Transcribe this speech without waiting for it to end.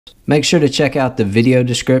Make sure to check out the video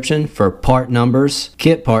description for part numbers,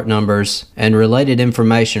 kit part numbers, and related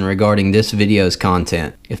information regarding this video's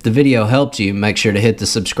content. If the video helped you, make sure to hit the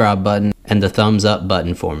subscribe button and the thumbs up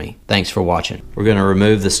button for me. Thanks for watching. We're going to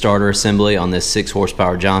remove the starter assembly on this 6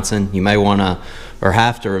 horsepower Johnson. You may want to or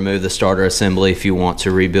have to remove the starter assembly if you want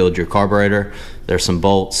to rebuild your carburetor. There's some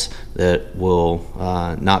bolts that will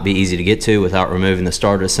not be easy to get to without removing the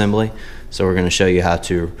starter assembly. So we're going to show you how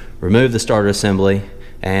to remove the starter assembly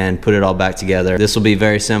and put it all back together. This will be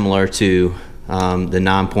very similar to the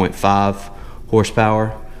 9.5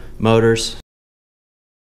 horsepower motors.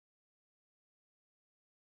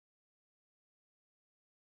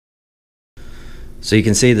 So you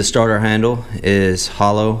can see the starter handle is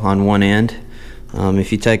hollow on one end.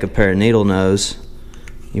 If you take a pair of needle nose,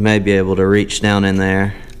 you may be able to reach down in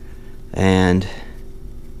there and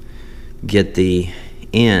get the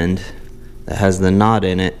end that has the knot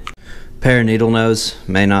in it. A pair of needle nose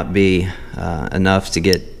may not be enough to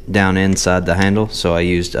get down inside the handle, so I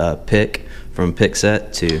used a pick from Pick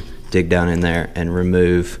Set to dig down in there and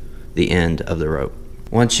remove the end of the rope.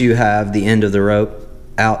 Once you have the end of the rope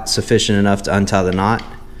out sufficient enough to untie the knot,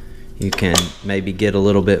 you can maybe get a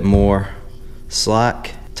little bit more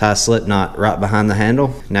slack, tie a slip knot right behind the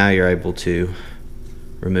handle. Now you're able to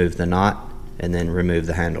remove the knot and then remove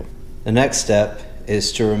the handle. The next step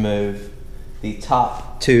is to remove the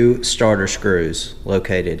top 2 starter screws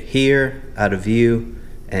located here, out of view,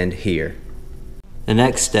 and here. The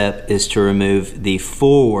next step is to remove the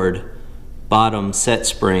forward bottom set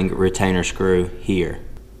spring retainer screw here.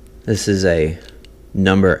 This is a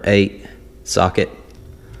number 8 socket.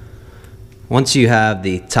 Once you have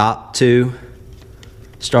the top 2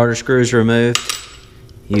 starter screws removed,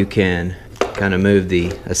 you can kind of move the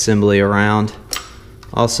assembly around.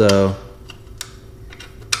 Also,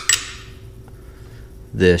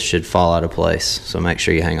 this should fall out of place, so make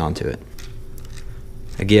sure you hang on to it.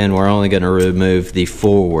 Again, we're only going to remove the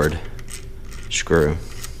forward screw.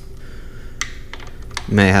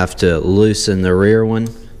 You may have to loosen the rear one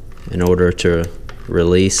in order to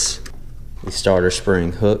release the starter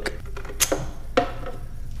spring hook,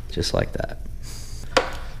 just like that.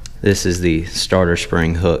 This is the starter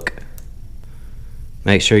spring hook.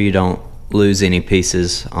 Make sure you don't lose any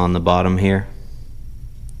pieces on the bottom here.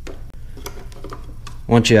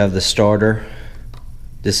 Once you have the starter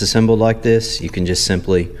disassembled like this, you can just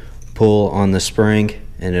simply pull on the spring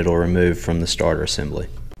and it'll remove from the starter assembly.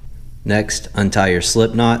 Next, untie your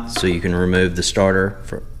slip knot so you can remove the starter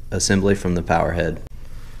assembly from the power head.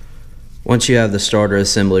 Once you have the starter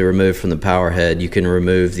assembly removed from the power head, you can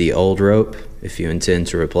remove the old rope if you intend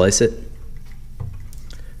to replace it.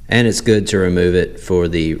 And it's good to remove it for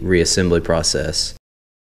the reassembly process.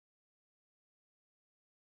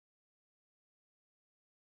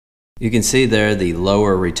 You can see there the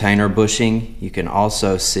lower retainer bushing. You can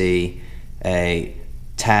also see a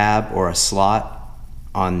tab or a slot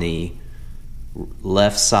on the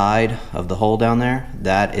left side of the hole down there.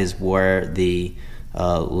 That is where the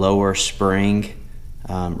lower spring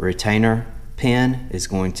retainer pin is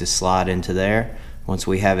going to slide into there. Once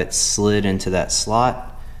we have it slid into that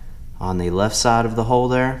slot on the left side of the hole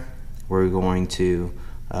there, we're going to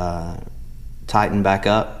tighten back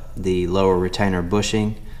up the lower retainer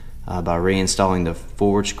bushing by reinstalling the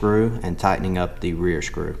forward screw and tightening up the rear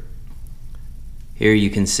screw. Here you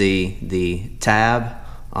can see the tab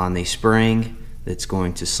on the spring that's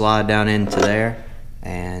going to slide down into there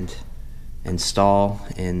and install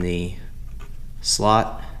in the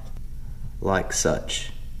slot like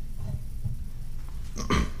such.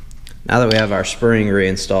 Now that we have our spring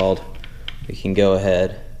reinstalled, we can go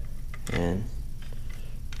ahead and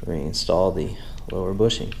reinstall the lower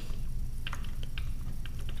bushing.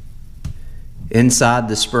 Inside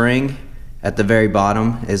the spring at the very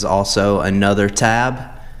bottom is also another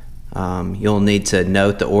tab. You'll need to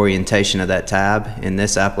note the orientation of that tab. In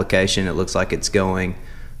this application, it looks like it's going,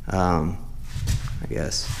 I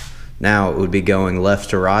guess, now it would be going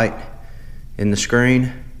left to right in the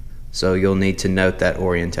screen, so you'll need to note that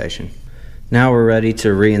orientation. Now we're ready to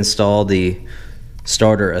reinstall the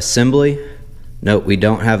starter assembly. Note we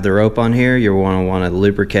don't have the rope on here. You're going to want to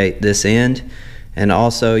lubricate this end, and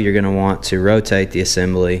also you're going to want to rotate the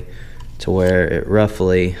assembly to where it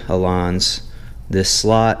roughly aligns this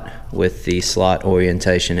slot with the slot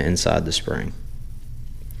orientation inside the spring.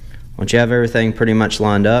 Once you have everything pretty much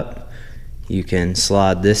lined up, you can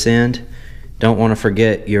slide this end. Don't want to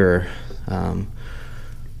forget your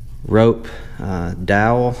rope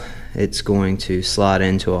dowel. It's going to slide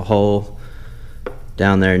into a hole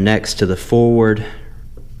down there next to the forward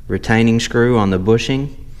retaining screw on the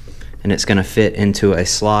bushing, and it's going to fit into a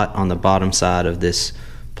slot on the bottom side of this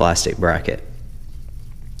plastic bracket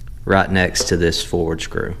right next to this forward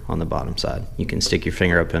screw on the bottom side. You can stick your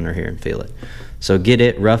finger up under here and feel it. So get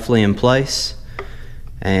it roughly in place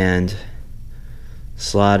and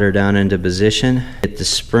slide her down into position. Get the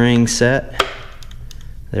spring set.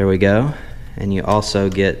 There we go. And you also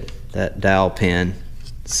get that dowel pin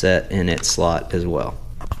set in its slot as well.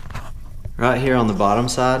 Right here on the bottom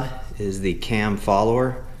side is the cam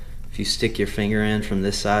follower. If you stick your finger in from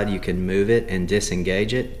this side, you can move it and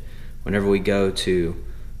disengage it. Whenever we go to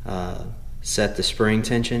set the spring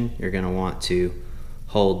tension, you're going to want to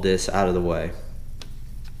hold this out of the way.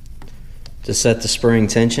 To set the spring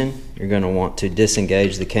tension, you're going to want to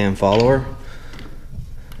disengage the cam follower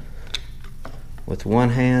with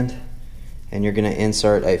one hand, and you're going to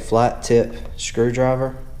insert a flat tip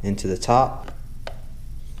screwdriver into the top,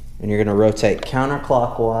 and you're going to rotate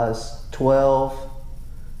counterclockwise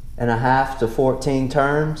 12.5 to 14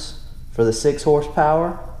 turns for the 6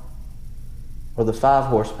 horsepower or the 5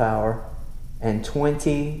 horsepower, and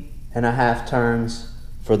 20.5 turns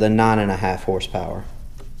for the 9.5 horsepower.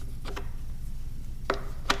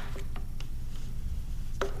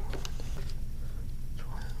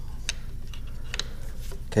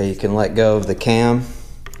 Okay, you can let go of the cam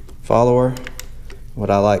follower. What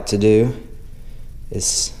I like to do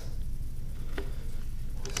is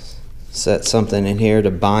set something in here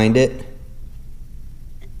to bind it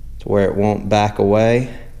to where it won't back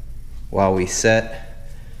away while we reinstall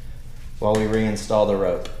the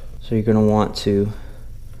rope. So you're going to want to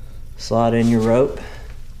slide in your rope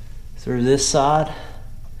through this side.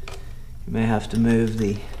 You may have to move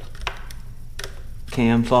the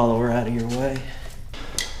cam follower out of your way.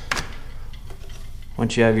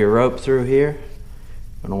 Once you have your rope through here,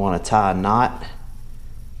 you're going to want to tie a knot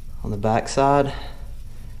on the back side.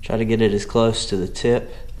 Try to get it as close to the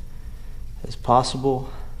tip as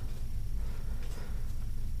possible,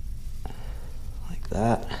 like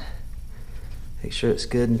that. Make sure it's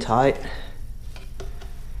good and tight.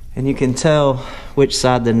 And you can tell which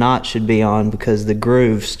side the knot should be on because the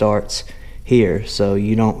groove starts here. So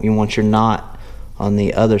you want your knot on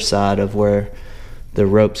the other side of where the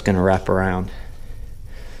rope's going to wrap around.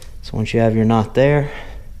 So once you have your knot there,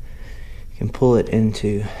 you can pull it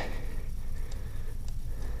into,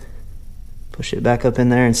 push it back up in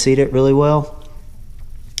there and seat it really well.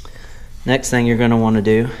 Next thing you're going to want to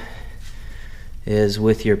do is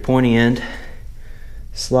with your pointy end,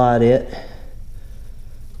 slide it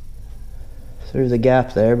through the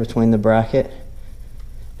gap there between the bracket.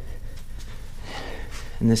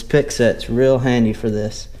 And this pick set's real handy for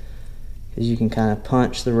this because you can kind of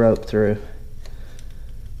punch the rope through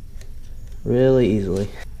really easily.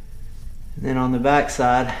 And then on the back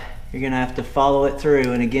side, you're going to have to follow it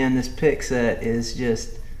through. And again, this pick set is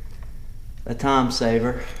just a time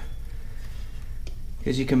saver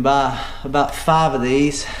because you can buy about 5 of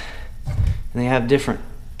these and they have different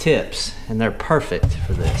tips and they're perfect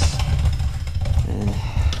for this. And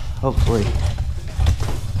hopefully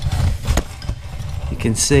you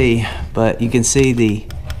can see, but you can see the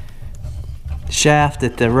shaft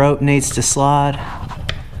that the rope needs to slide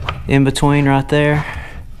in between right there,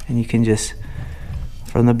 and you can just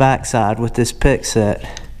from the back side with this pick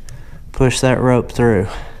set push that rope through.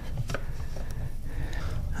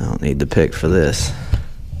 I don't need the pick for this.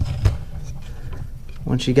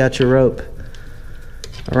 Once you got your rope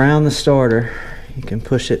around the starter, you can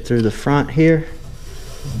push it through the front here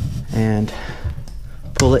and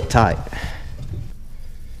pull it tight.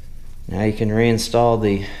 Now you can reinstall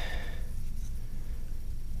the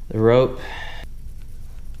rope.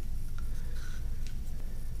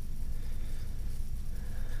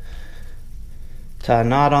 Tie a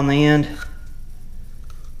knot on the end.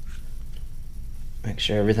 Make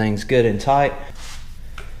sure everything's good and tight.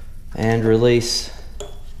 And release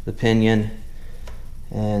the pinion.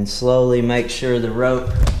 And slowly make sure the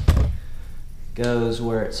rope goes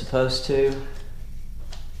where it's supposed to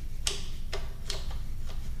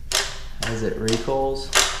as it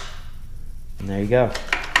recoils. And there you go.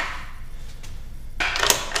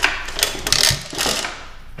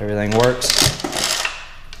 Everything works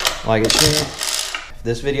like it should. If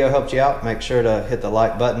this video helped you out, make sure to hit the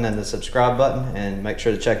like button and the subscribe button, and make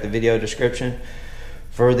sure to check the video description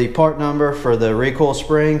for the part number for the recoil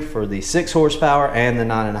spring for the 6 horsepower and the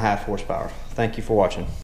 9.5 horsepower. Thank you for watching.